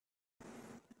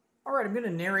Alright, I'm going to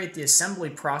narrate the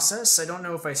assembly process. I don't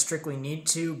know if I strictly need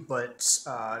to, but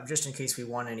just in case we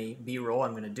want any B-roll,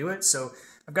 I'm going to do it. So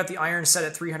I've got the iron set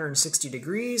at 360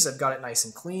 degrees. I've got it nice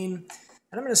and clean.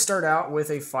 And I'm going to start out with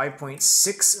a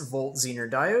 5.6 volt Zener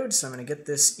diode. So I'm going to get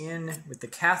this in with the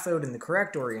cathode in the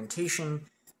correct orientation,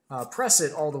 press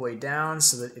it all the way down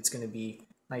so that it's going to be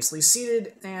nicely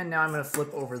seated. And now I'm going to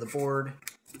flip over the board,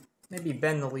 maybe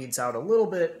bend the leads out a little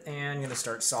bit, and I'm going to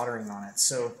start soldering on it.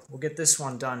 So we'll get this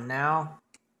one done now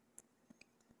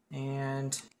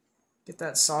and get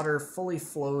that solder fully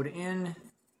flowed in.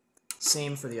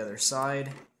 Same for the other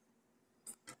side.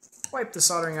 Wipe the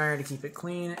soldering iron to keep it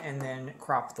clean and then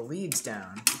crop the leads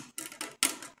down.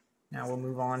 Now we'll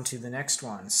move on to the next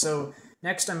one. So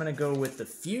next I'm going to go with the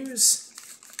fuse.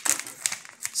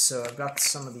 So I've got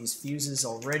some of these fuses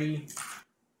already.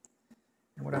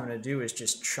 And what I'm going to do is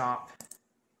just chop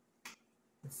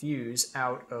the fuse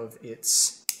out of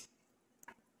its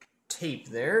tape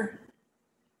there.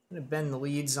 I'm going to bend the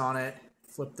leads on it,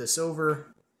 flip this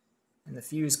over, and the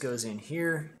fuse goes in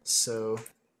here. So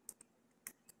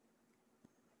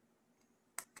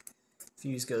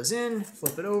fuse goes in,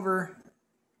 flip it over,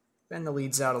 bend the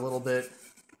leads out a little bit,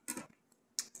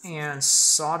 and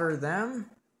solder them.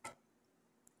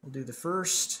 We'll do the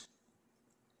first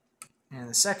and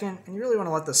the second, and you really want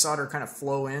to let the solder kind of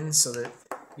flow in so that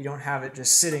you don't have it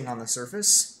just sitting on the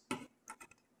surface.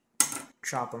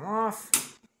 Chop them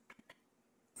off.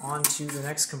 On to the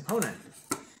next component.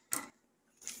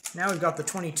 Now we've got the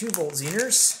 22 volt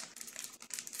Zeners.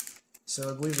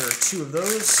 So I believe there are 2 of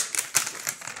those.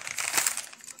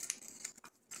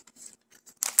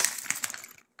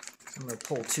 I'm going to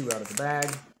pull 2 out of the bag.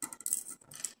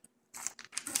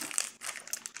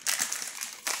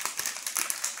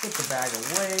 Put the bag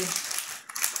away.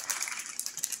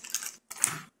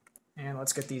 And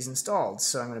let's get these installed.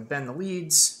 So I'm going to bend the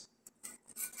leads.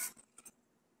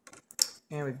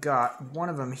 And we've got one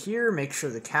of them here. Make sure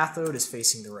the cathode is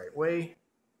facing the right way.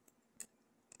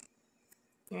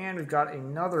 And we've got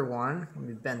another one. Let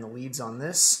me bend the leads on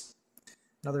this.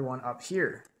 Another one up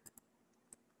here.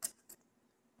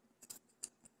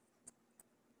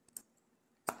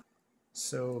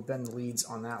 So bend the leads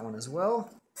on that one as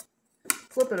well.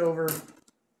 Flip it over.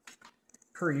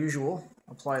 Per usual,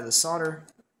 apply the solder.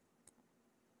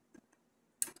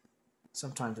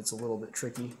 Sometimes it's a little bit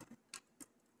tricky,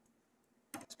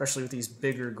 especially with these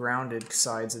bigger grounded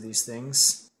sides of these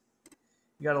things.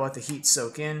 You got to let the heat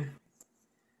soak in.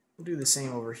 We'll do the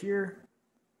same over here.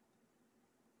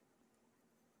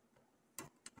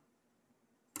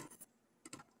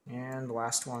 And the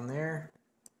last one there.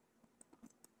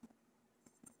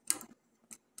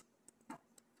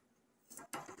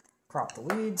 Crop the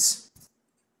leads.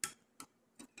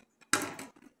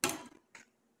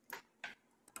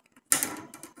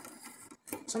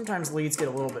 Sometimes leads get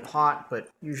a little bit hot, but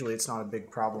usually it's not a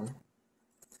big problem.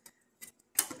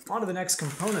 On to the next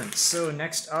component. So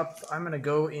next up, I'm going to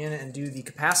go in and do the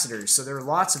capacitors. So there are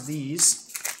lots of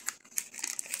these.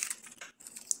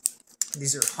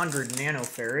 These are 100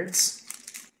 nanofarads.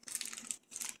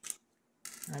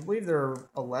 I believe there are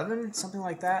 11, something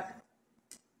like that.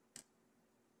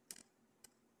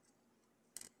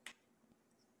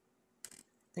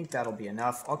 I think that'll be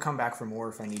enough. I'll come back for more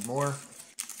if I need more.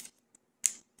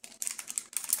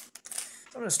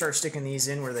 So I'm going to start sticking these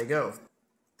in where they go.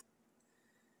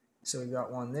 So we've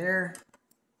got one there.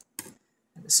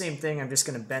 And the same thing, I'm just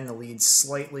going to bend the leads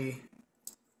slightly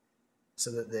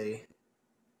so that they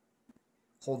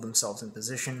hold themselves in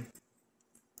position.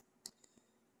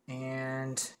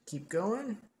 And keep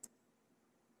going.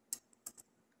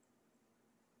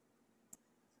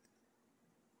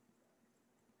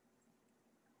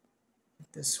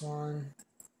 This one.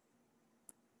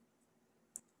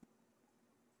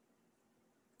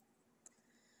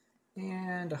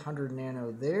 And 100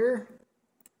 nano there.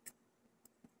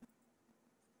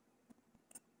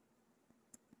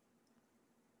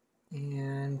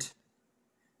 And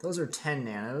those are 10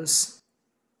 nanos.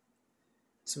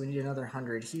 So we need another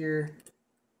 100 here.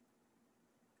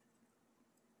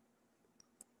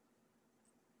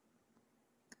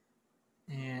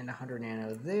 And 100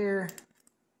 nano there.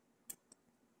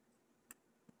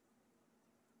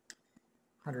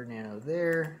 100 nano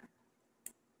there.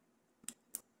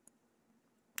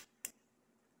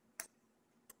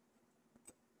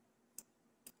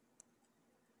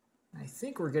 I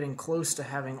think we're getting close to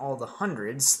having all the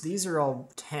hundreds. These are all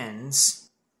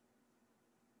tens.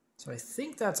 So I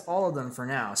think that's all of them for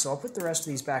now. So I'll put the rest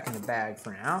of these back in the bag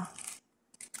for now.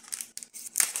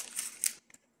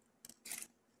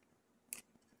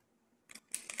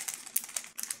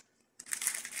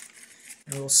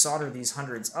 And we'll solder these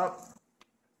hundreds up.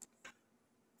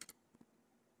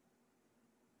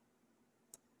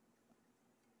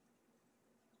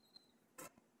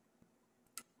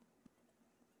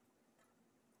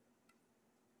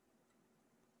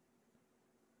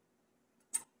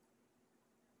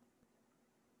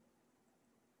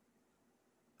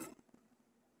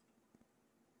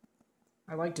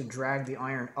 I like to drag the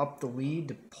iron up the lead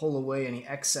to pull away any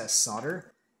excess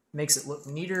solder. Makes it look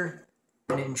neater,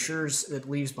 and it ensures it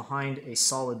leaves behind a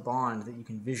solid bond that you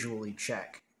can visually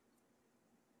check.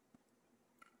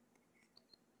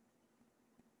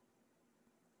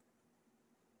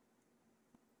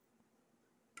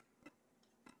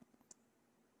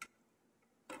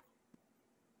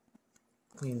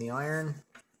 Clean the iron,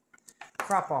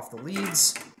 crop off the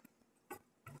leads.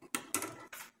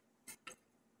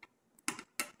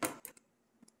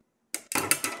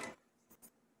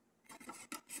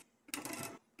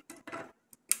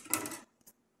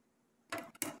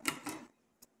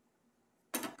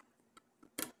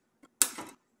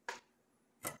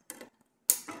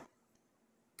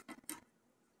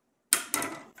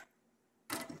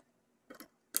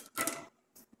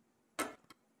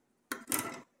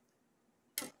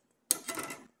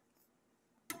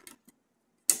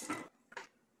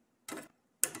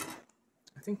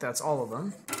 I think that's all of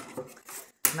them.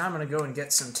 Now I'm going to go and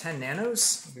get some 10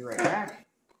 nanos. I'll be right back.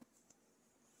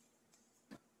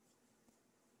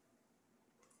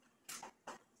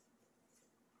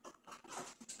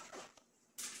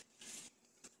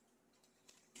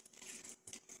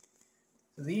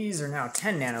 So these are now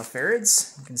 10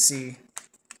 nanofarads. You can see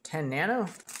 10 nano.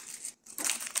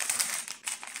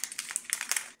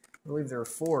 I believe there are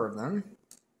 4 of them.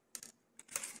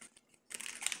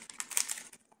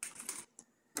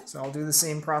 So I'll do the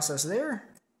same process there.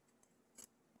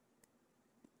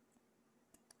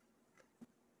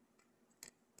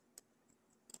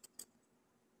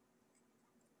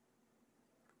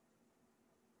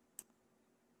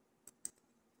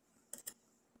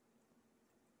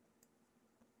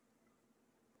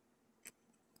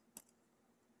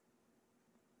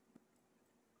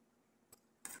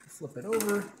 Flip it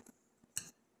over.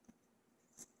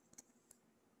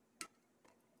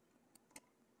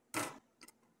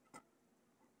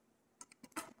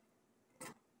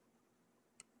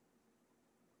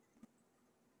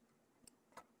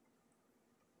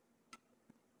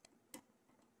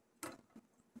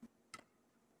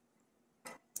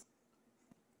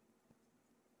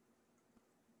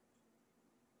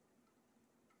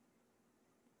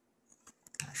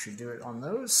 I should do it on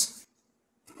those.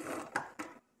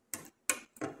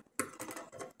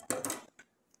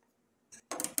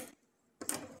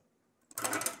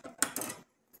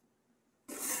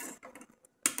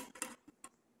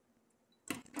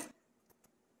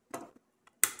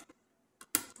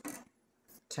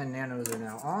 Ten nanos are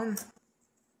now on.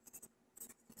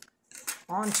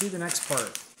 On to the next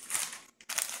part.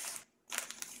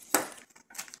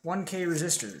 1K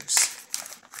resistors.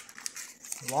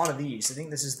 A lot of these. I think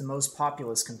this is the most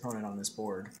populous component on this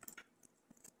board.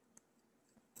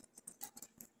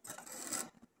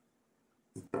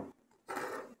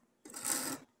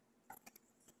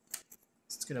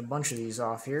 Let's get a bunch of these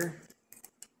off here.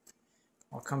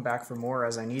 I'll come back for more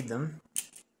as I need them.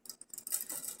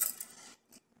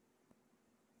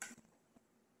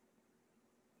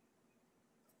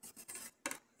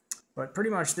 But pretty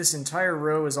much this entire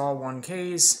row is all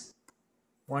 1Ks,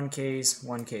 1Ks,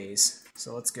 1Ks.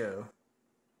 So let's go.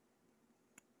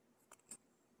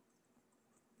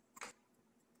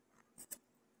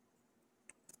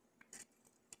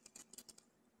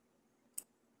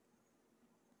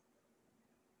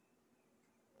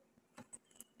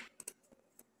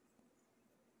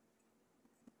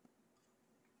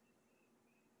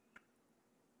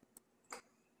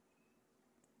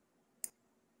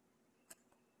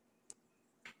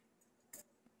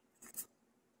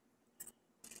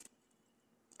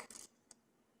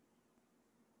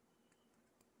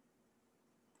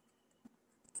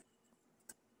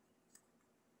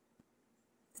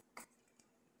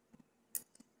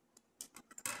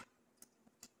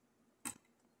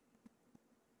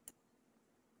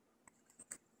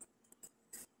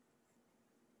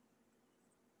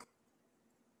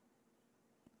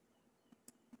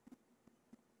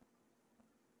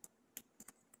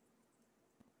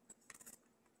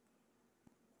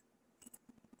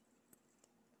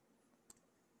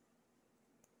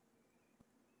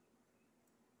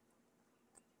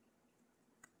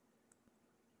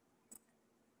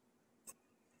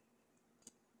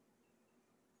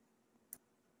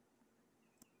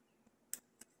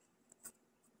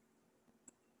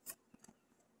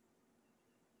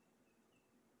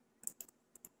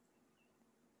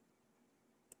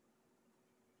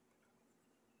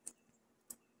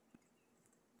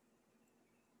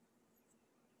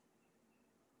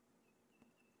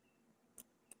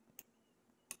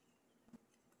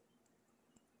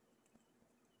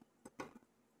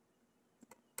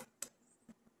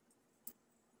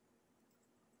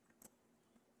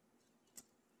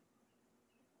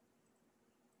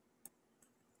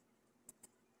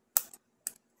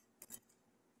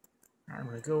 I'm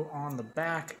going to go on the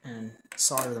back and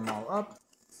solder them all up.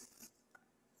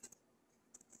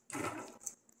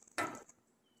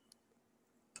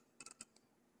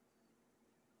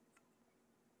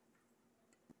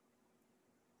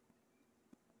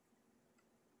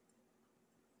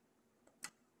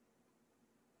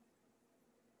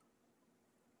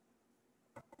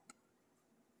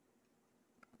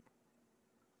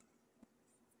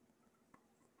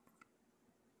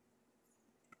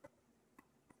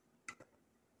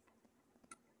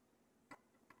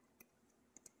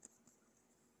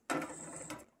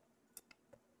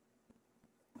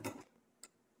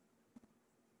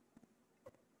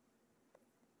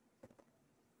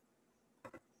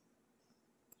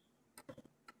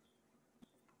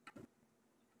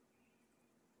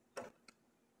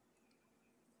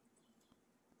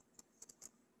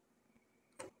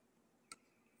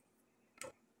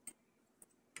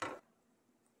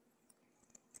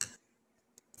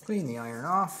 Clean the iron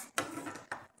off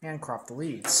and crop the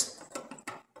leads.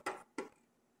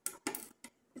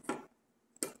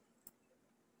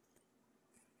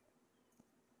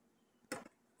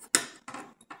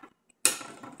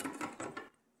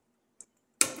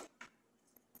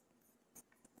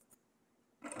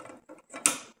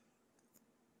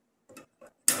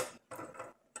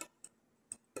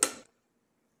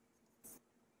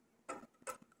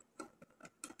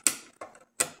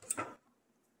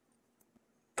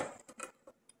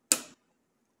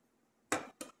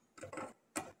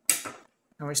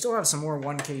 Now we still have some more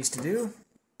 1Ks to do.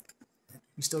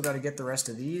 We still got to get the rest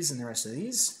of these and the rest of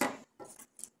these.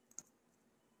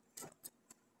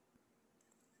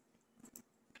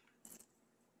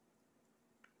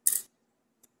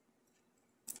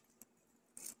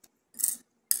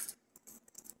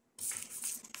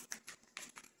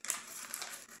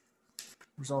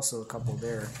 There's also a couple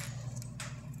there.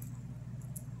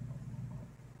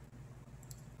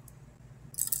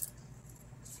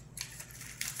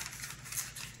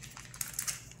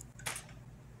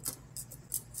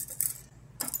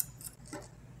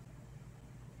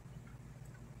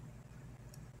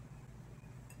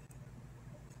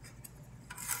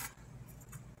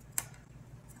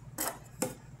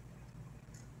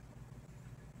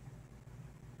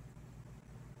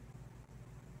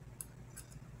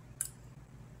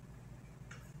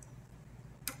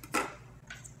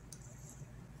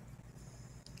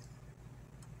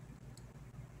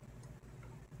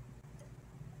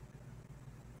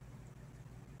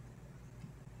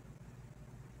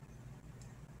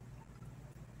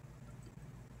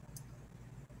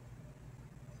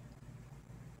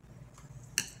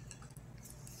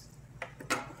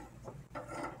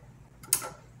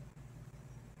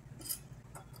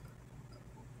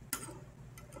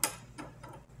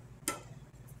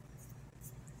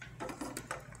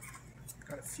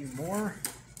 Got a few more.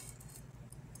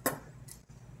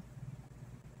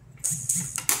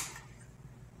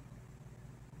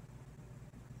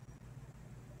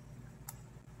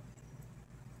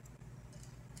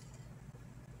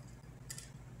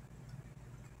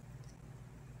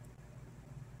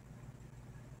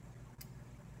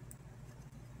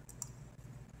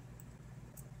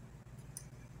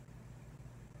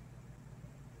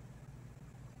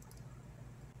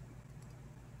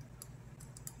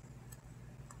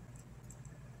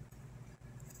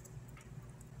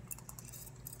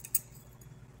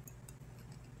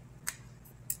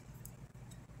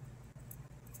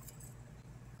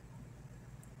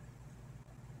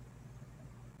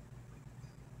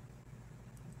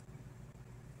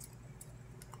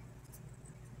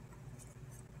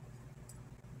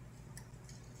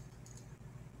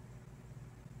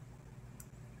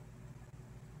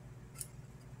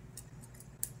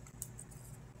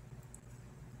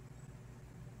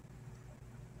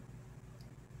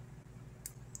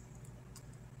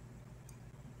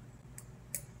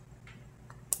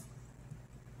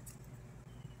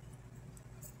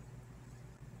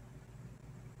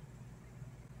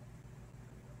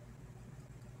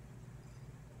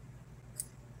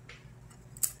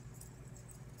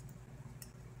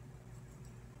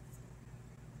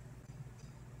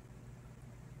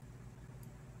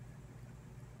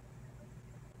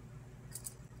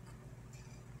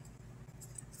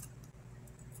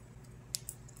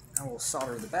 Now we'll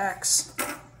solder the backs.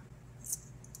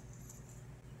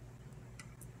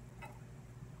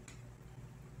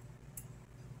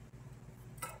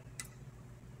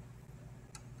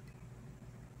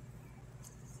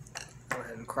 Go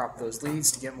ahead and crop those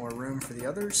leads to get more room for the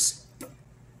others.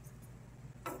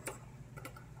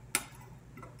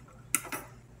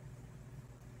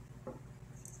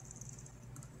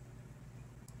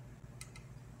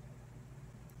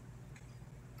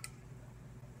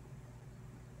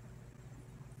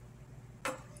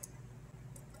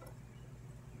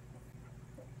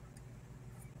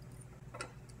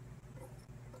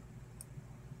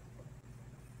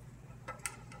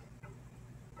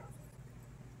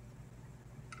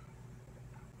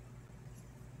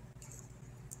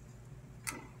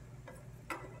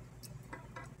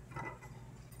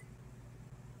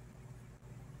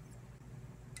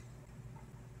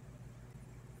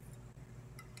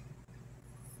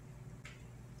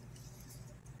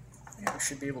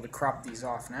 should be able to crop these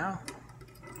off now.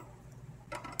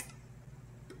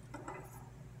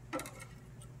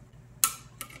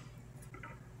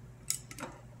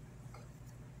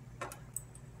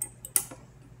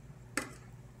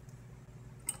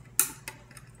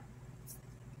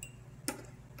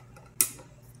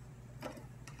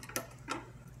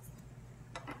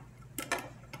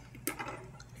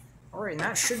 Alright, and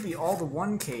that should be all the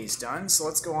 1Ks done, so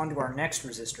let's go on to our next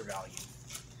resistor value.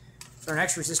 So our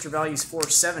next resistor value is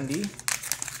 470.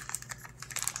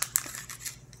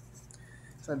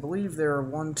 So I believe there are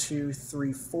 1, 2,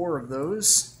 3, 4 of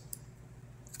those.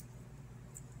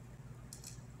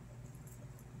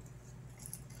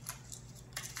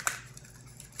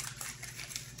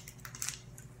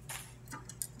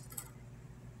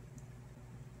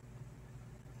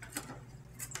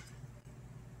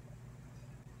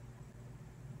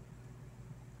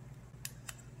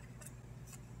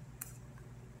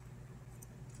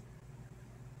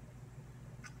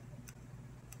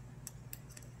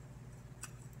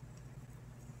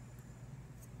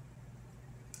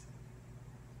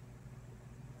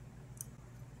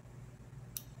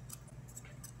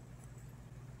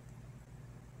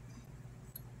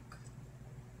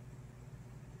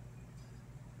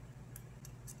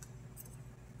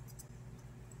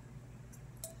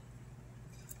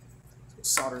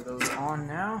 Solder those on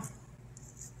now.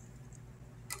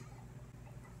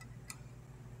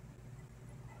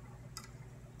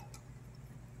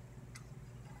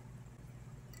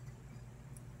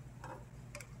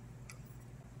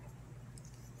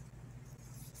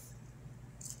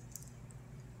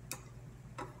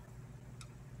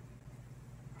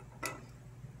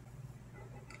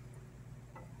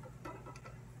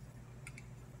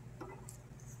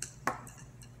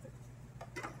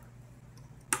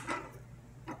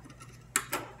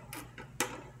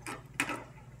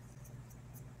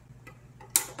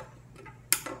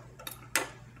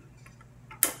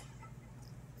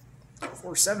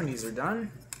 Four 470s are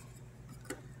done.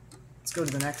 Let's go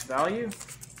to the next value.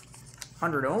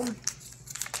 100 ohm.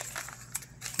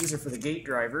 These are for the gate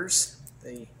drivers.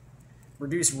 They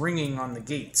reduce ringing on the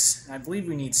gates. And I believe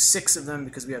we need 6 of them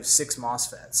because we have 6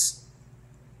 MOSFETs.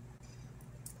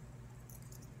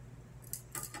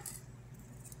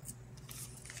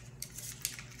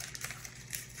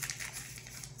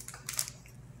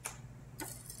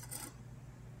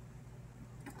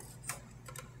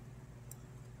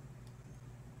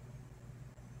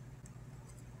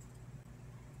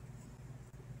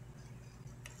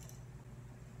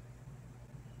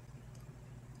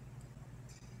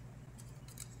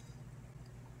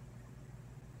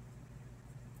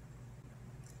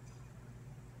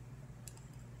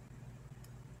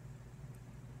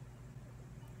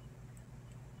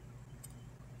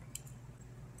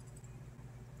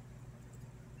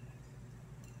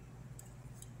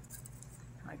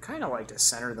 I kind of like to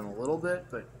center them a little bit,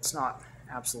 but it's not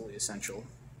absolutely essential.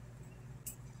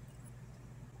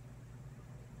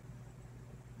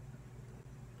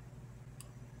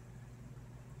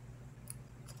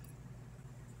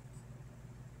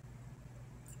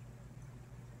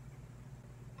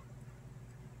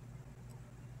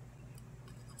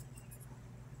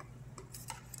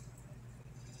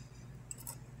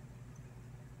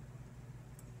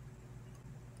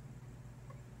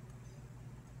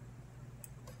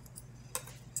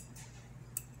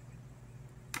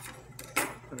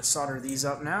 I'm going to solder these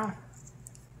up now.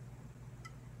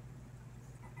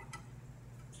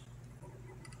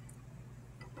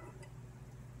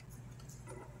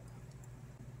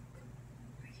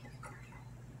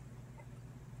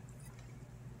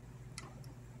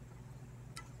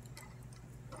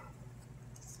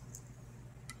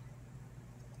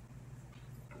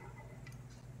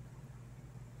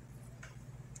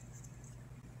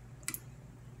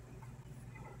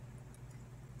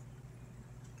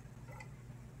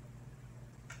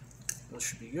 Those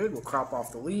should be good. We'll crop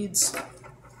off the leads.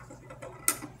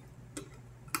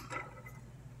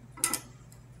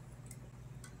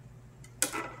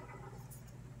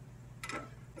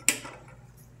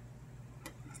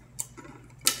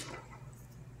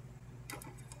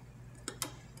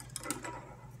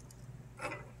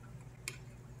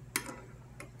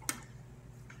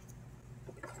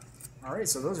 Alright,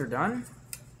 so those are done.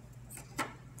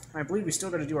 I believe we still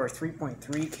got to do our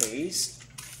 3.3 Ks.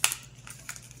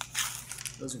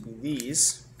 Those would be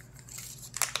these.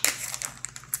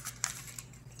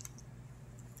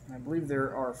 And I believe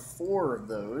there are 4 of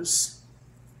those.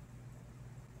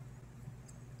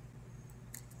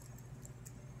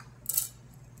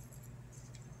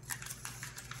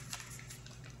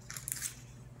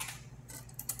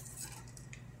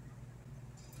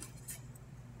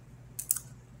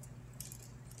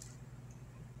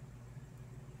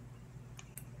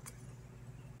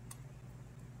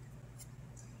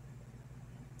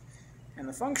 And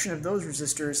the function of those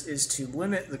resistors is to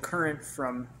limit the current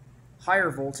from higher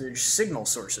voltage signal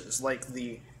sources, like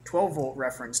the 12-volt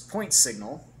referenced point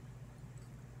signal,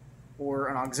 or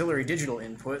an auxiliary digital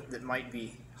input that might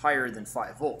be higher than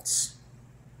 5 volts.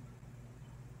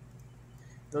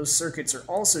 Those circuits are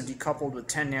also decoupled with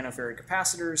 10 nanofarad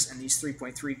capacitors, and these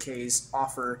 3.3Ks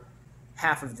offer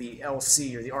half of the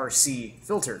LC or the RC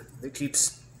filter that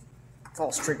keeps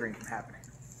false triggering from happening.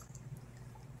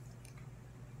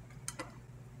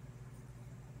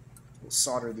 We'll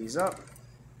solder these up.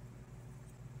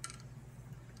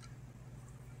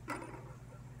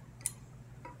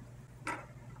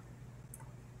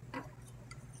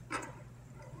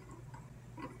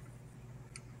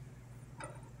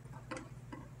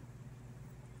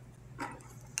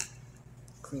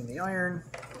 Clean the iron.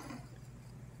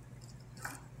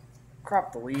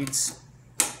 Crop the leads.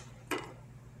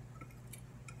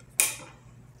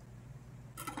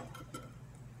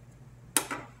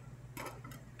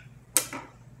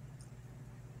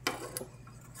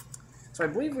 So I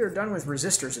believe we are done with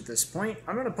resistors at this point.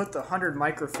 I'm going to put the 100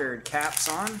 microfarad caps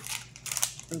on. I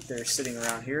think they're sitting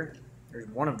around here. There's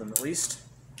one of them at least.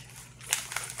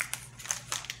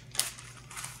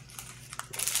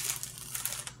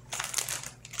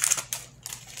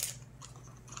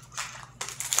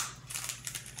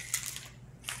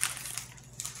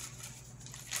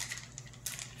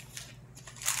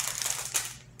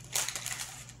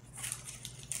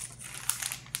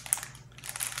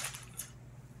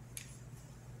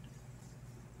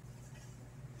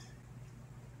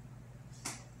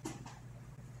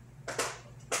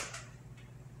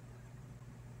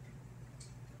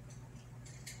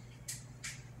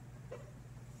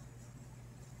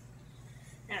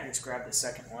 And I just grabbed the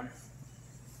second one.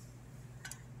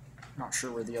 Not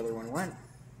sure where the other one went.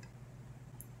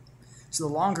 So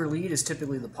the longer lead is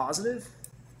typically the positive.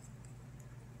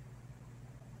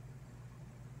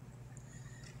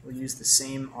 We'll use the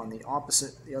same on the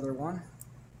opposite, the other one.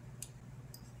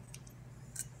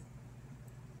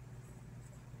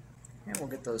 And we'll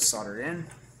get those soldered in.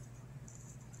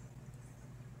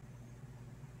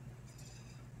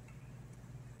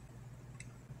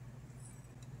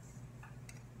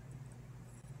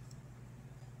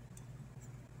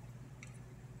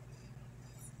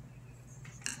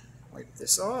 Wipe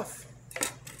this off.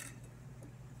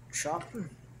 Chop them.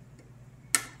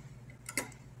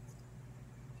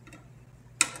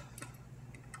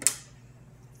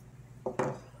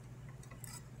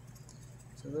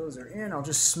 So those are in. I'll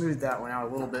just smooth that one out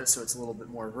a little bit so it's a little bit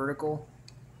more vertical.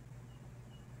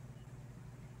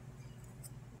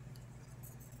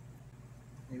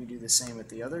 Maybe do the same with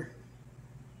the other.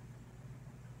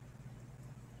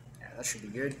 Yeah, that should be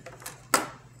good.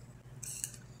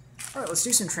 Alright, let's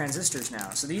do some transistors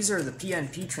now. So these are the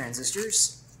PNP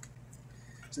transistors.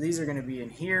 So these are going to be in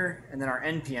here, and then our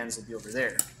NPNs will be over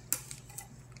there.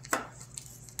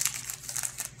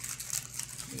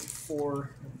 Need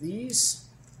 4 of these.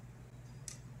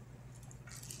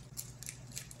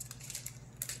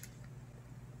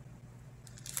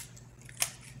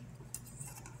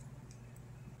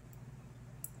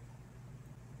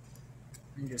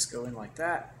 And just go in like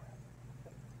that.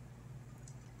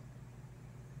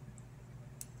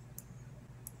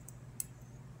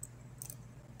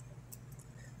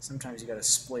 Sometimes you got to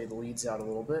splay the leads out a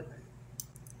little bit.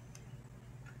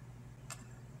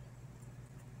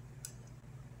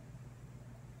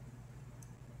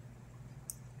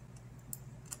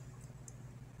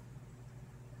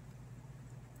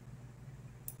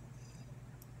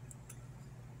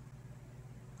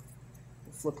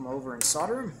 We'll flip them over and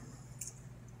solder them.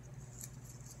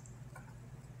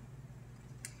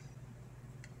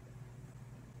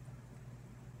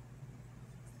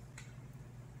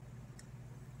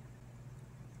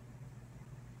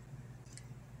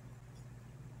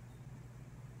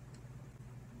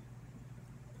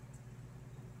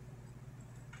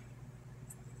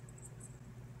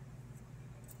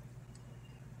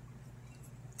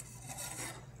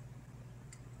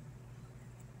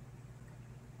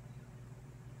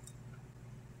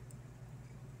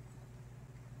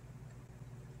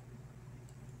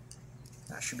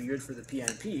 That should be good for the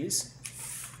PNPs.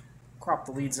 Crop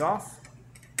the leads off.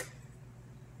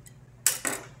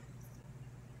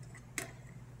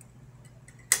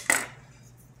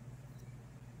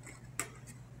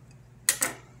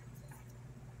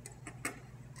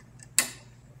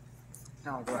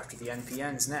 Now I'll go after the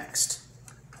NPNs next.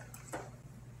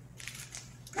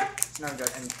 So now we've got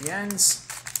NPNs.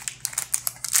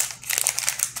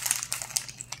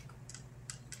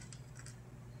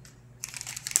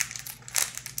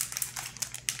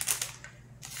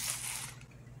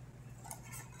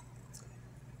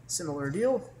 Similar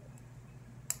deal.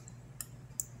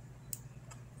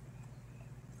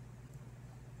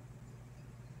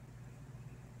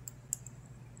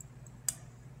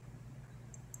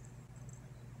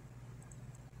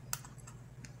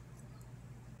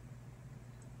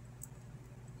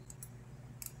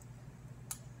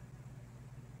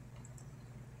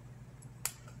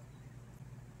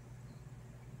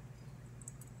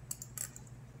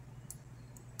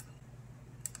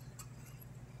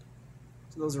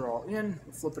 So those are all in.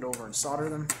 We'll flip it over and solder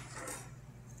them.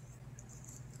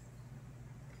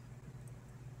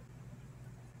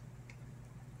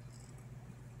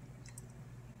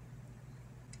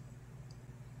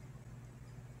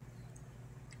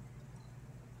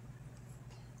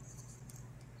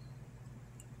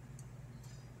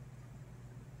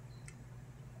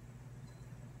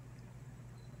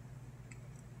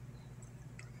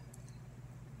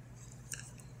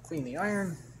 Clean the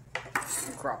iron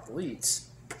and crop the leads.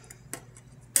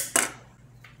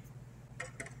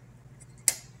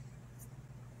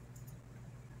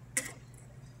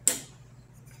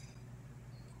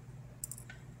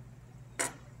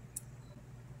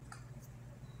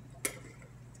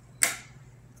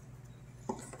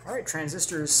 All right,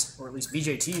 transistors, or at least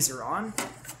BJTs, are on.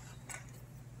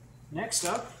 Next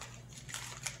up,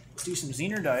 let's do some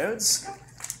Zener diodes.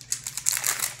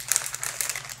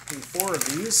 Do 4 of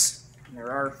these, and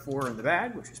there are 4 in the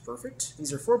bag, which is perfect.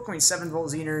 These are 4.7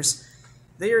 volt Zeners.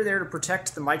 They are there to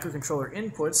protect the microcontroller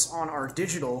inputs on our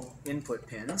digital input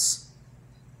pins.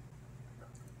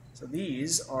 So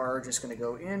these are just going to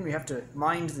go in. We have to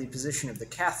mind the position of the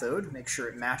cathode, make sure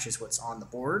it matches what's on the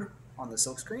board on the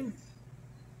silkscreen.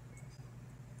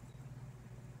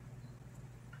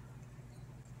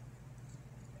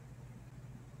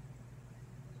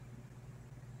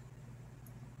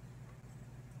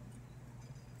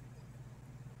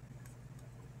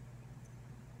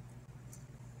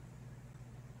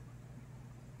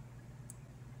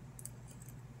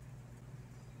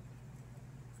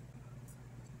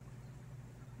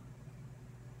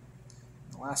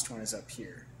 The last one is up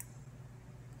here.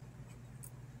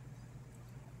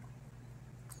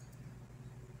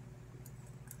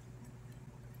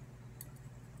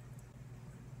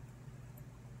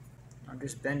 I'm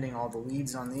just bending all the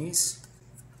leads on these,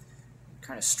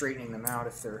 kind of straightening them out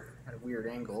if they're at a weird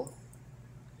angle.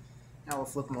 Now we'll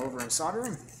flip them over and solder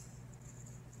them.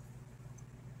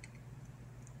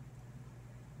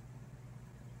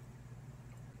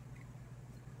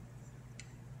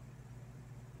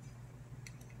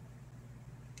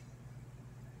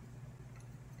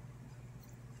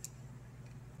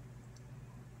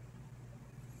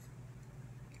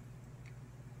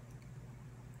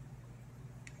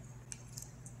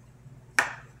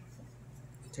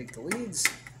 Take the leads.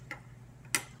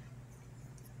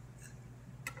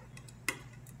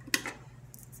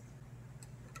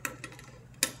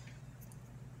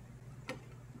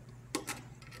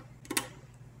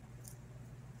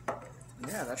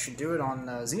 Yeah, that should do it on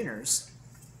Zeners.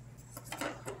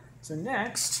 So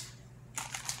next,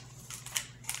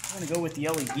 I'm going to go with the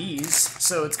LEDs.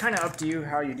 So it's kind of up to you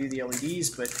how you do the LEDs,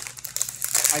 but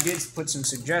I did put some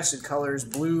suggested colors: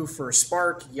 blue for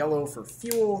spark, yellow for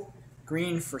fuel,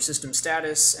 green for system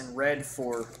status, and red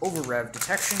for over-rev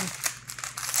detection.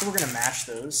 So we're going to match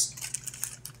those.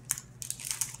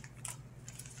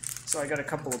 So I got a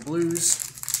couple of blues.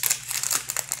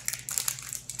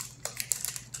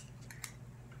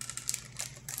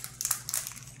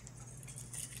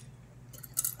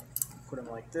 Put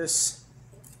them like this.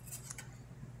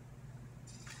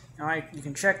 Now you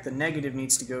can check the negative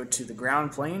needs to go to the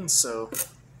ground plane, so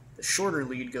the shorter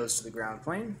lead goes to the ground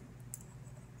plane.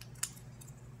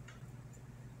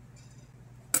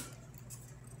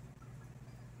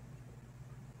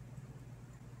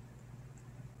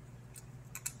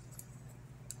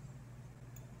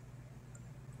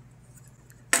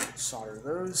 Solder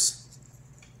those.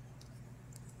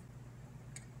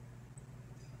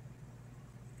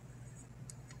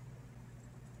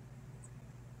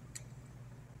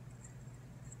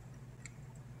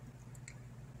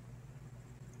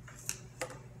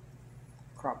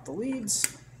 Crop the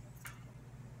leads.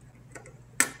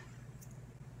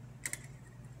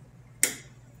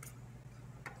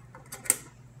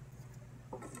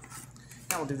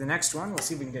 Now we'll do the next one. We'll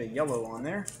see if we can get a yellow on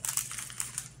there.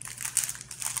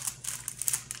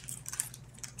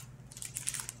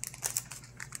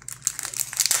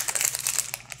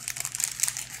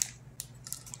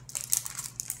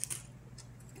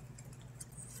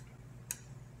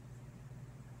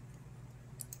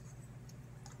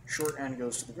 Short end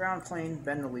goes to the ground plane,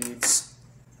 bend the leads,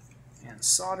 and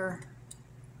solder.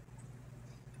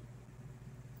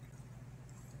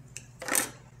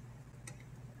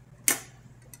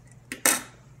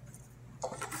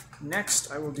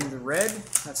 Next, I will do the red.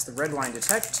 That's the red line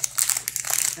detect.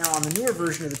 Now, on the newer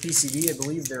version of the PCB, I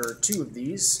believe there are 2 of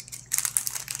these,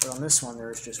 but on this one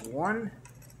there is just 1.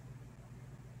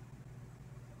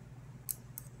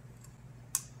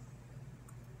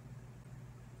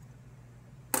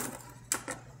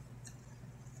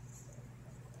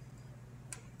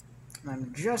 And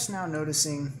I'm just now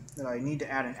noticing that I need to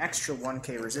add an extra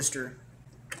 1K resistor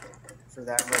for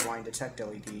that red line detect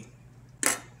LED.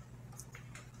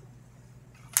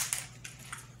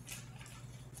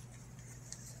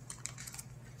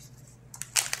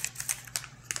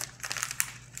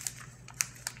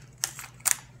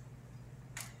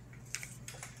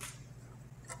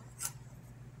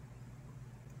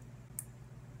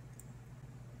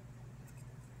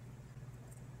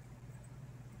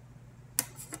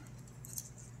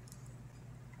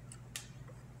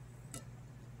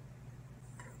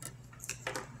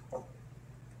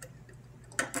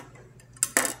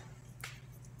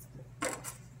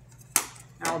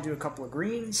 Now I'll do a couple of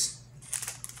greens.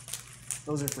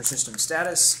 Those are for system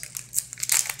status.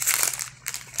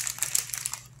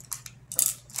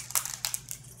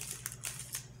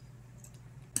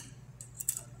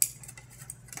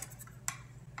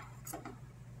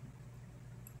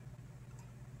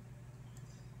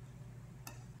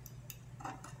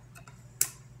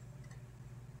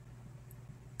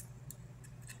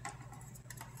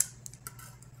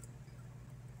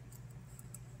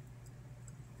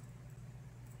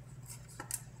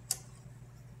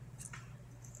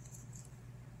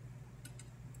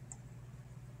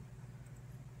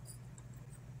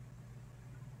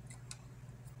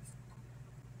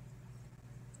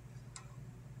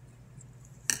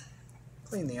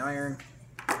 Clean the iron,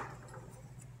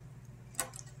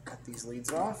 cut these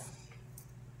leads off.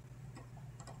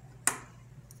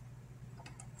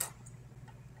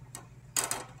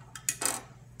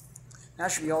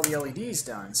 That should be all the LEDs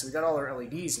done. So we got all our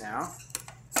LEDs now.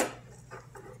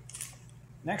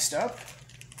 Next up,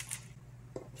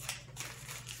 I'm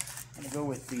going to go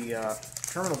with the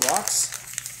terminal blocks.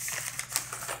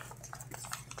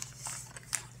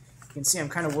 You can see I'm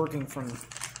kind of working from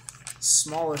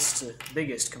smallest to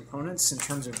biggest components in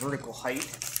terms of vertical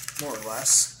height, more or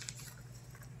less.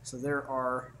 So there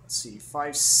are, let's see,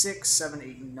 5, 6, 7,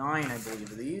 8, 9, I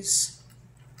believe, of these.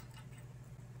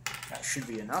 That should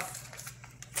be enough.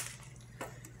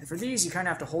 And for these, you kind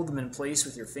of have to hold them in place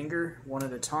with your finger, one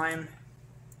at a time.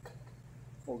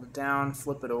 Hold it down,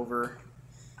 flip it over.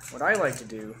 What I like to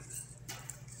do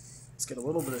is get a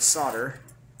little bit of solder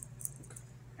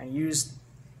and use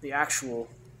the actual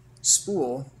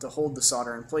spool to hold the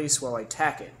solder in place while I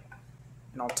tack it.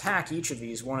 And I'll tack each of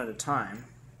these one at a time.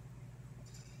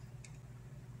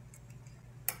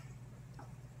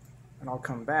 And I'll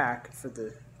come back for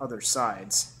the other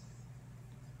sides.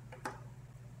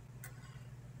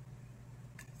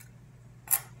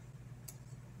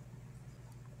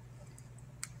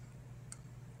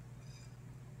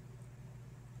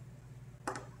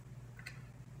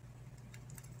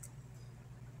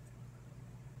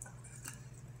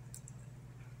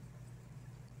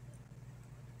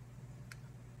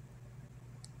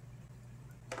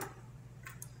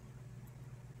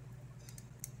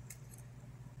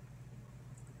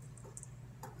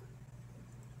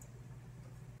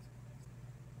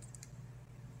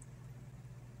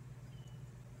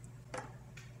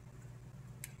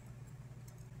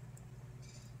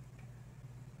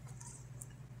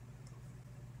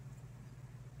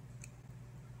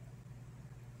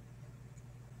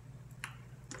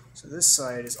 So this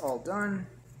side is all done.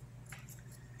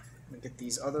 Let me get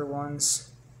these other ones.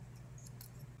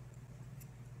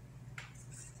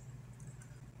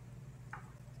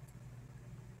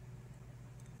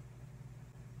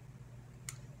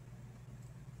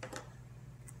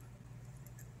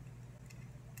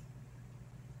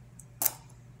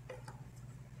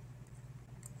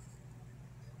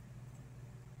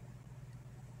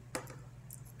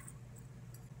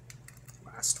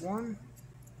 Last one.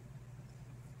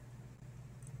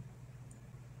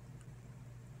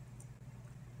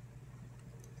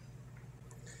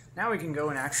 Now we can go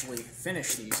and actually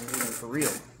finish these and do them for real,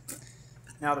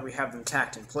 now that we have them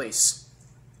tacked in place.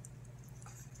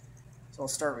 So I'll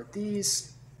start with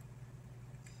these.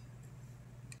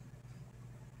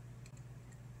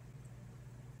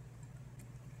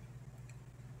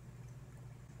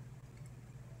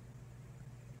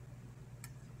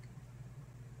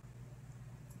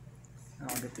 And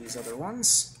I'll get these other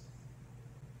ones.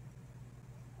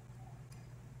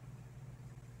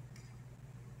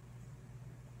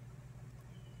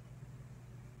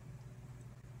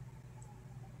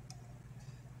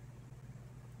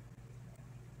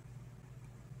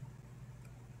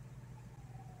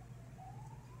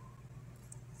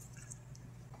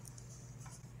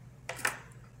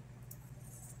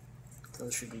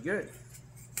 Those should be good.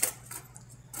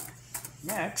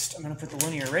 Next, I'm going to put the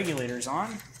linear regulators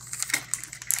on.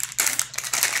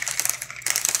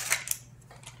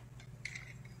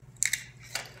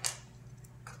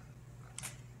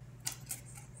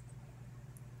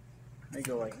 They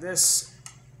go like this.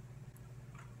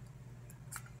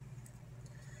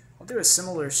 I'll do a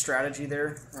similar strategy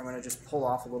there, where I'm going to just pull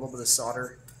off a little bit of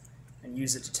solder and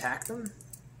use it to tack them.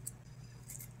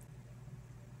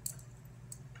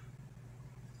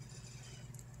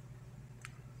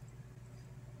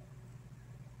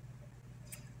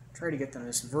 Try to get them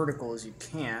as vertical as you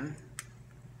can.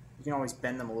 You can always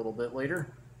bend them a little bit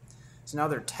later. So now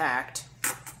they're tacked.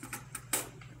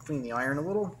 Clean the iron a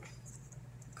little.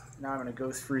 Now I'm going to go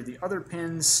through the other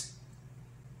pins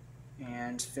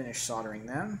and finish soldering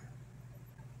them.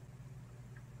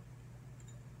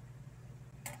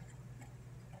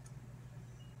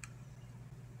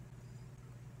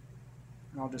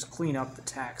 And I'll just clean up the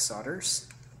tack solders.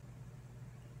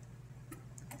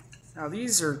 Now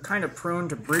these are kind of prone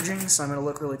to bridging, so I'm going to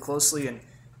look really closely and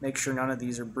make sure none of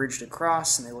these are bridged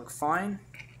across and they look fine.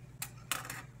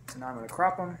 So now I'm going to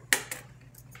crop them.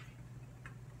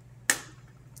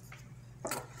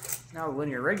 Now the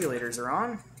linear regulators are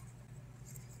on.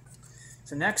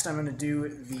 So next I'm going to do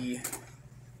these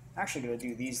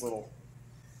little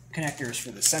connectors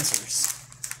for the sensors.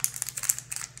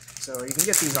 So you can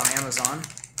get these on Amazon,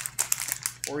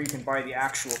 or you can buy the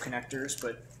actual connectors,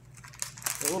 but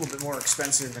they're a little bit more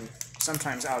expensive and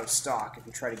sometimes out of stock if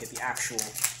you try to get the actual,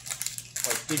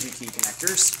 like, DigiKey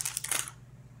connectors.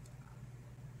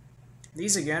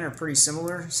 These again are pretty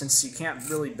similar, since you can't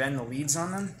really bend the leads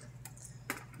on them.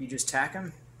 You just tack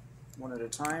them one at a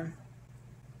time.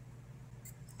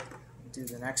 Do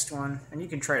the next one, and you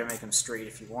can try to make them straight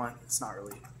if you want. It's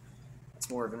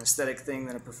more of an aesthetic thing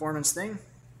than a performance thing.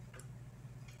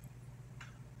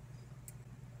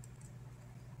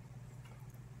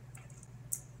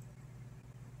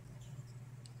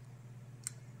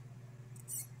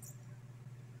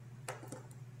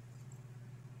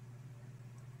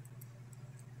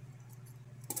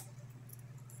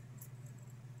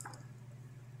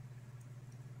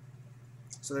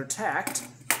 So they're tacked.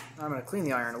 I'm going to clean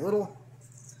the iron a little,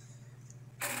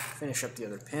 finish up the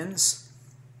other pins.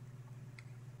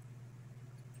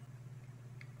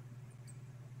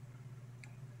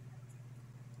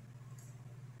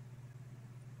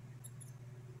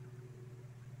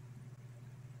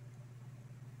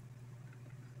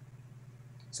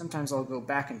 Sometimes I'll go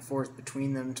back and forth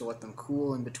between them to let them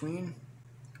cool in between.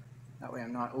 That way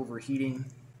I'm not overheating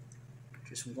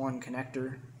just one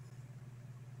connector.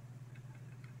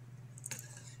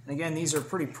 And again, these are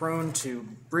pretty prone to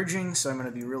bridging, so I'm going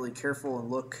to be really careful and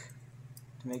look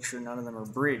to make sure none of them are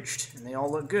bridged. And they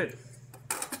all look good.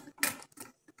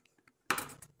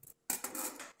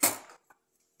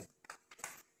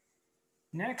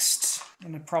 Next,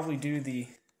 I'm going to probably do the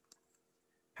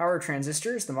power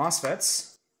transistors, the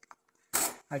MOSFETs.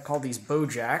 I call these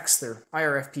Bojacks. They're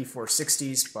IRFP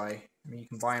 460s you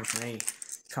can buy them from any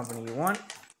company you want.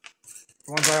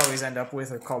 The ones I always end up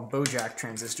with are called Bojack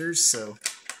transistors,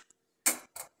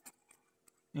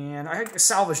 and I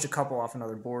salvaged a couple off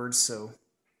another board, so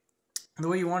the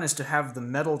way you want is to have the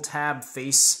metal tab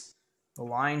face the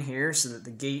line here so that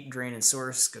the gate, drain, and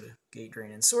source go to gate,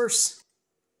 drain, and source.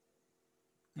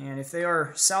 And if they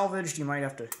are salvaged, you might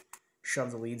have to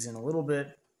shove the leads in a little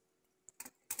bit.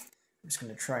 I'm just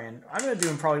going to I'm going to do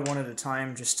them probably one at a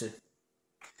time just to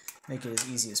make it as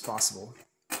easy as possible,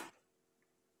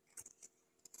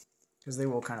 because they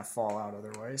will kind of fall out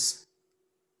otherwise.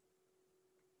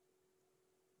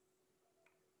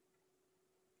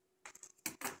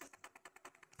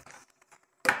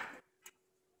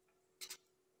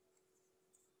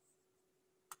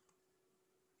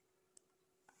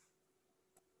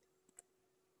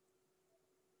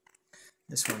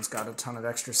 This one's got a ton of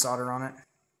extra solder on it.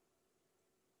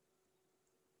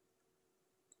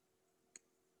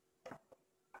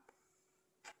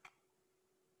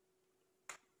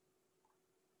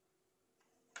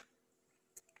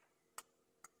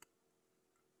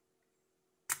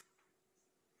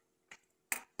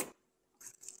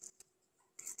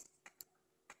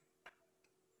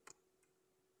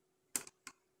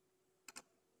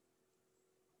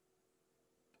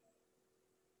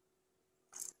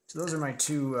 So those are my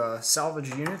two salvage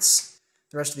units.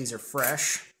 The rest of these are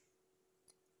fresh.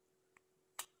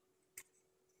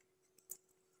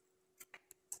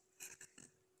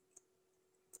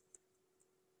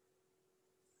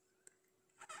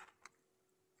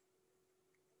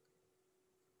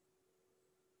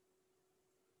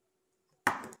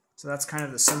 So that's kind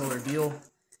of the similar deal.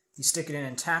 You stick it in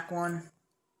and tack one,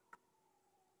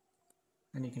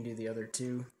 Then you can do the other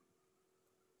two.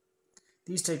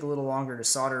 These take a little longer to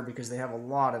solder because they have a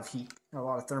lot of heat, a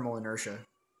lot of thermal inertia.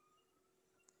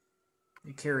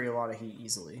 They carry a lot of heat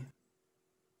easily.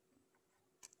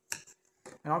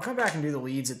 And I'll come back and do the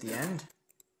leads at the end.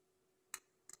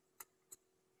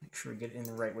 Make sure we get it in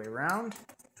the right way around.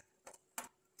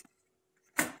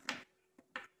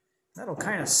 That'll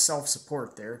kind of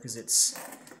self-support there because it's,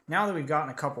 now that we've gotten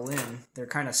a couple in, they're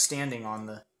kind of standing on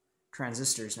the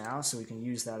transistors now, so we can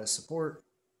use that as support.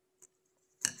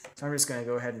 So I'm just going to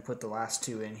go ahead and put the last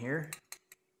two in here.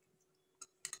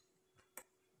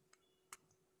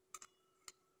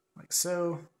 Like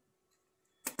so.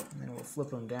 And then we'll flip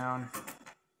them down.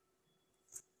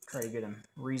 Try to get them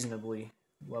reasonably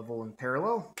level and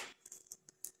parallel.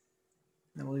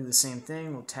 Then we'll do the same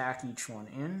thing. We'll tack each one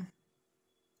in.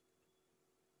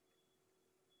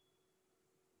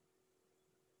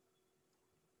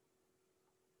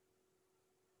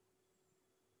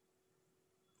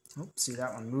 Oops, see,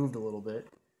 that one moved a little bit.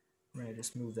 We're going to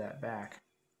just move that back.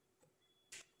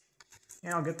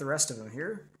 And I'll get the rest of them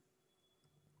here.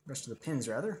 Rest of the pins,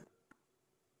 rather.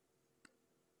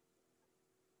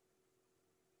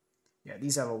 Yeah,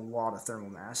 these have a lot of thermal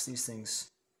mass. These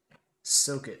things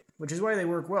soak it, which is why they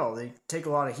work well. They take a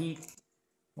lot of heat,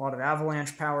 a lot of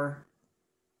avalanche power.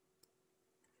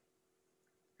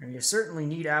 And you certainly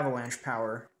need avalanche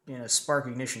power in a spark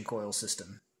ignition coil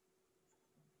system.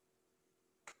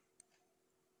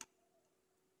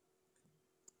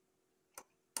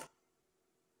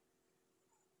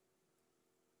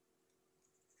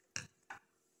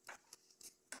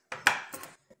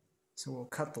 So we'll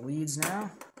cut the leads now.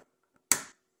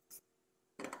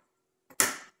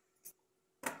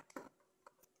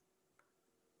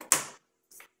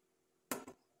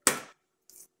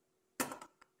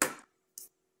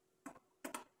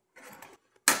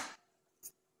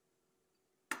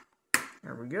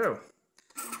 There we go.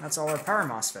 That's all our power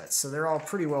MOSFETs. So they're all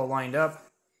pretty well lined up.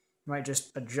 You might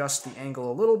just adjust the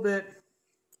angle a little bit.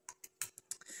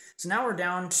 So now we're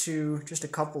down to just a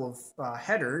couple of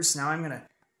headers. Now I'm going to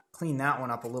clean that one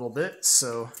up a little bit.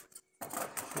 So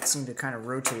it seemed to kind of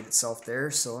rotate itself there.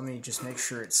 So let me just make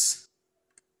sure it's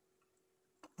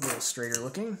a little straighter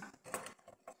looking. So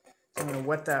I'm going to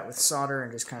wet that with solder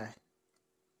and just kind of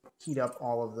heat up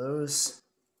all of those.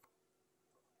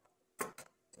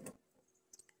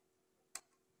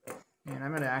 And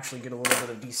I'm going to actually get a little bit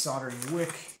of desoldering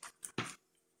wick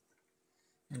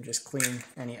and just clean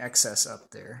any excess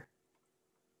up there.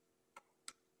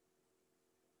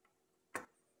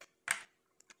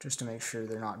 Just to make sure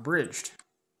they're not bridged.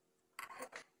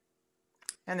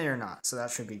 And they are not, so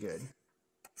that should be good.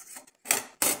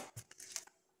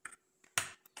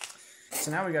 So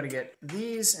now we got to get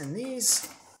these and these.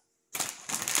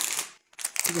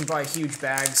 You can buy huge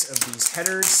bags of these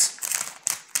headers.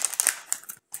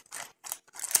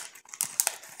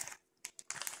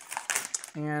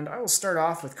 And I will start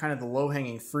off with kind of the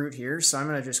low-hanging fruit here. So I'm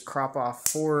going to just crop off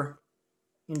 4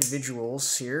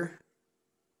 individuals here.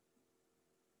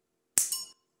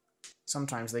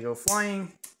 Sometimes they go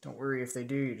flying. Don't worry if they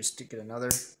do, you just get another.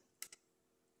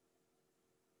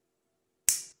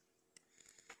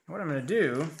 What I'm going to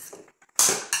do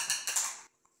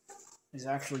is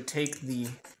actually take the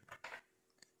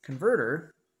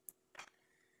converter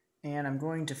and I'm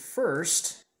going to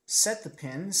first set the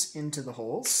pins into the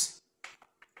holes.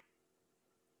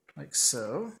 Like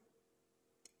so.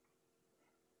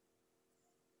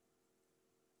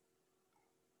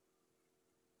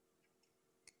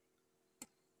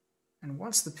 And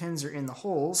once the pins are in the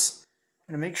holes,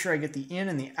 I'm going to make sure I get the in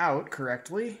and the out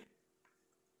correctly.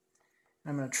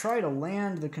 I'm going to try to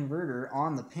land the converter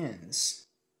on the pins.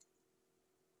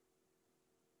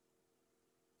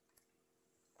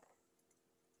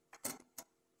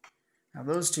 Now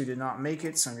those two did not make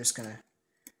it, so I'm just going to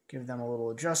give them a little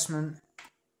adjustment.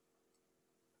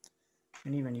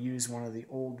 And even use one of the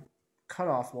old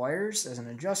cutoff wires as an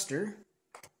adjuster.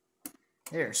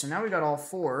 There, so now we got all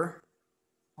 4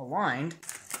 aligned.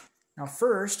 Now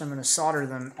first I'm going to solder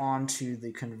them onto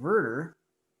the converter.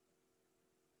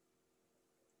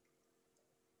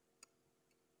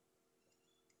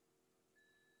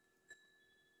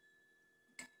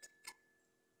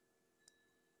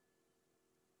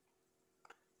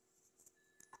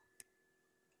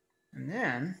 And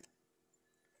then,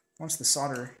 once the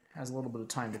solder has a little bit of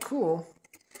time to cool,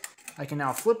 I can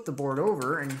now flip the board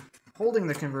over and holding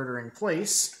the converter in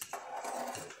place,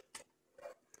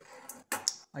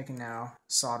 I can now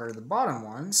solder the bottom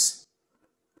ones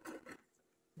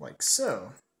like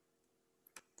so.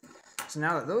 So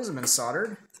now that those have been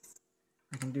soldered,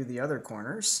 I can do the other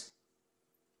corners.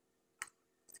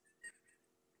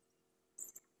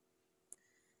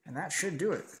 And that should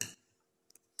do it.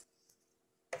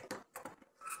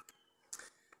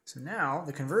 So now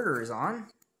the converter is on.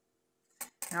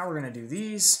 Now we're going to do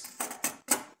these.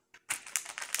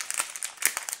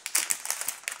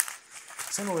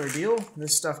 Similar deal.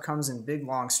 This stuff comes in big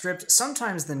long strips.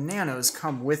 Sometimes the nanos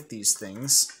come with these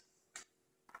things,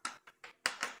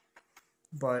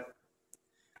 but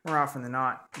more often than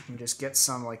not, you can just get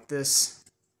some like this.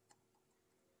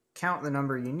 Count the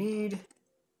number you need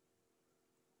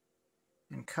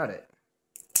and cut it.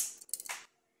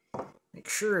 Make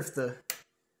sure if the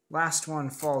last one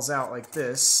falls out like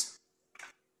this,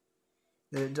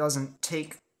 that it doesn't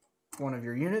take one of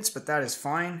your units, but that is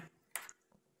fine.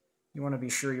 You want to be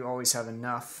sure you always have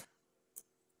enough.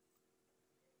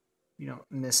 You don't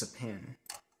miss a pin.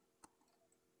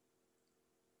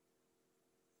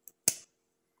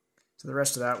 So the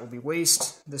rest of that will be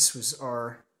waste. This was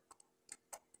our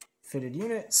fitted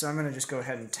unit, so I'm going to just go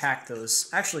ahead and tack those.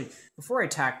 Actually, before I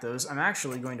tack those, I'm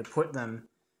actually going to put them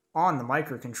on the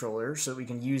microcontroller so we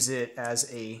can use it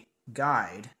as a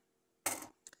guide.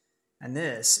 And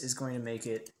this is going to make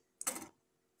it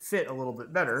fit a little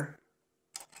bit better.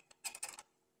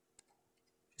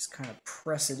 Just kind of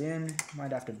press it in.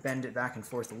 Might have to bend it back and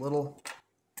forth a little.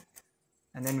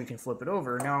 And then we can flip it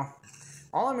over. Now,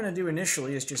 all I'm going to do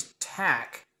initially is just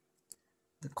tack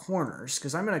the corners,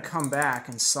 because I'm going to come back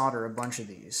and solder a bunch of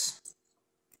these.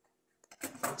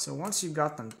 So once you've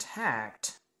got them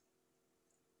tacked,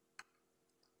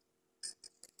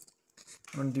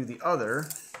 I'm going to do the other.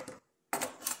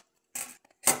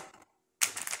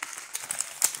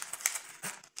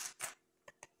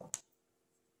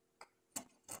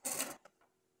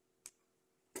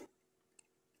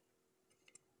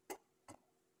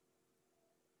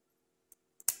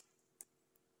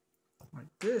 Like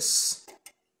this.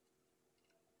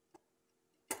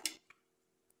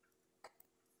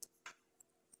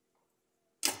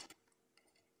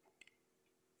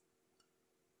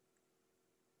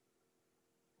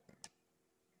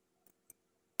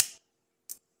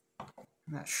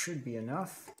 And that should be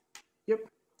enough. Yep.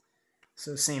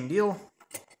 So same deal.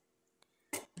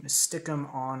 I'm going to stick them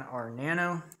on our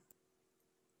nano.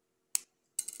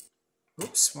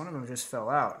 Oops, one of them just fell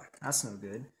out. That's no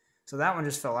good. So that one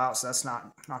just fell out, so that's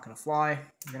not going to fly.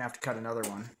 You're going to have to cut another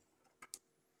one.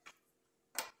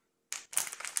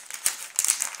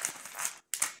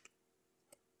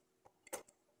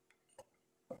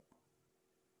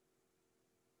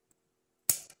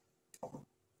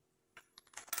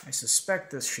 I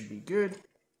suspect this should be good.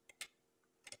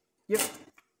 Yep,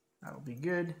 that'll be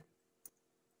good.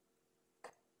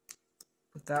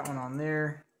 Put that one on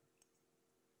there.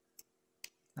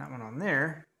 That one on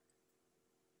there.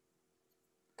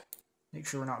 Make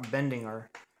sure we're not bending our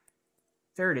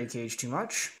Faraday cage too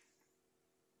much.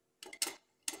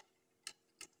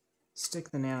 Stick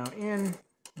the nano in,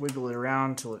 wiggle it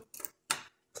around till it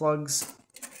plugs.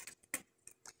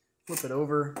 Flip it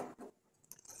over.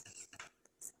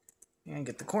 And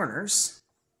get the corners.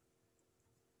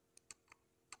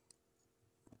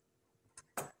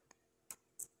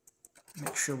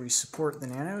 Make sure we support the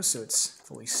nano so it's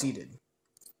fully seated.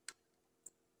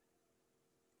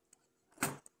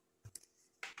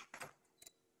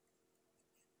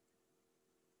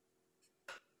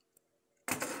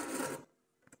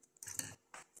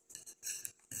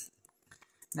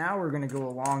 Now we're going to go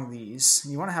along these.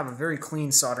 You want to have a very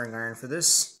clean soldering iron for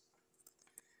this.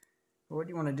 But what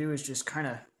you want to do is just kind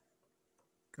of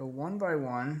go one by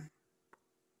one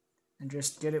and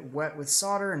just get it wet with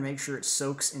solder and make sure it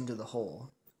soaks into the hole.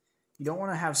 You don't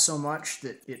want to have so much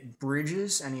that it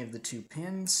bridges any of the two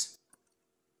pins.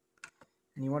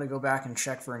 And you want to go back and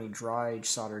check for any dry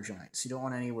solder joints. You don't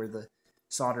want any where the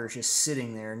solder is just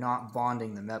sitting there, not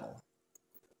bonding the metal.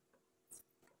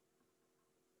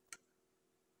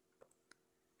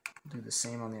 Do the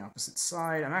same on the opposite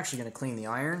side. I'm actually going to clean the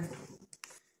iron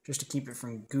just to keep it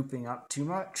from gooping up too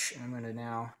much. And I'm going to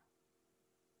now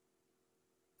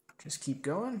just keep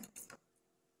going,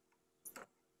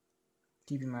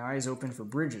 keeping my eyes open for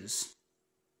bridges.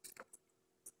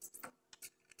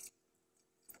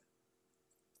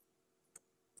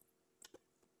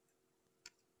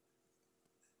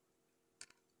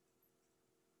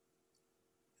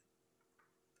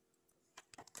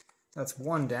 That's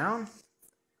one down.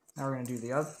 Now we're going to do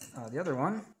the other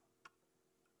one.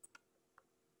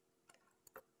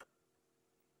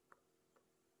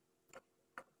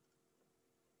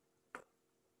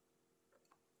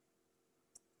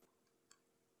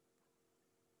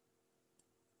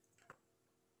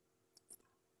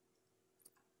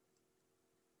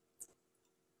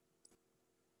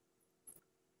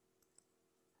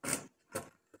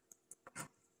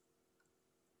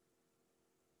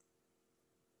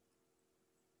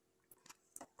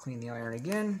 Clean the iron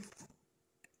again.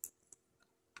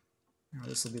 Now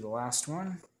this will be the last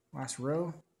one, last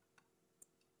row.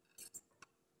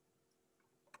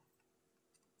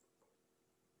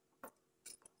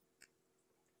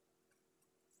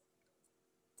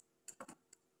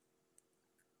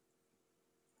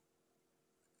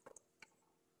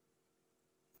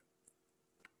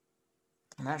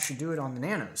 And that should do it on the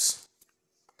nanos.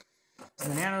 So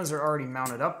the nanos are already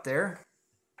mounted up there.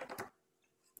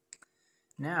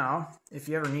 Now, if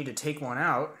you ever need to take one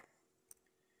out,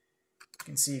 you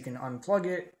can see you can unplug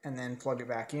it and then plug it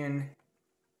back in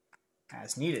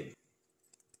as needed.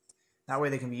 That way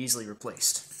they can be easily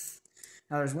replaced.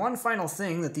 Now there's one final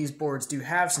thing that these boards do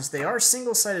have. Since they are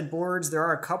single-sided boards, there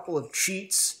are a couple of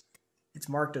cheats. It's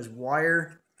marked as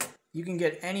wire. You can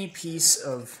get any piece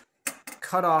of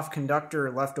cut-off conductor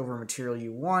or leftover material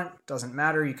you want. Doesn't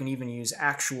matter. You can even use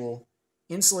actual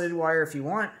insulated wire if you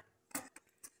want.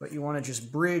 But you want to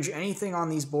just bridge anything on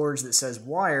these boards that says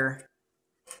wire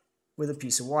with a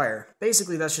piece of wire.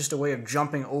 Basically, that's just a way of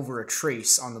jumping over a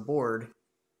trace on the board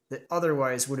that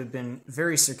otherwise would have been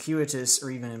very circuitous or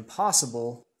even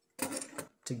impossible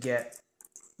to get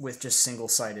with just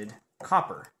single-sided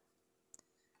copper.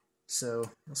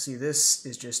 So you'll see this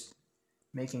is just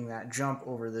making that jump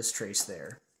over this trace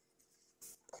there.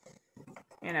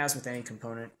 And as with any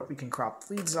component, we can crop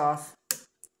the leads off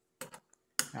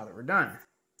now that we're done.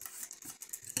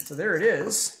 So there it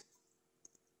is.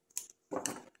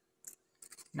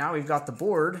 Now we've got the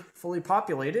board fully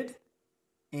populated,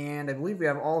 and I believe we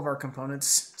have all of our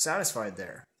components satisfied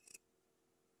there.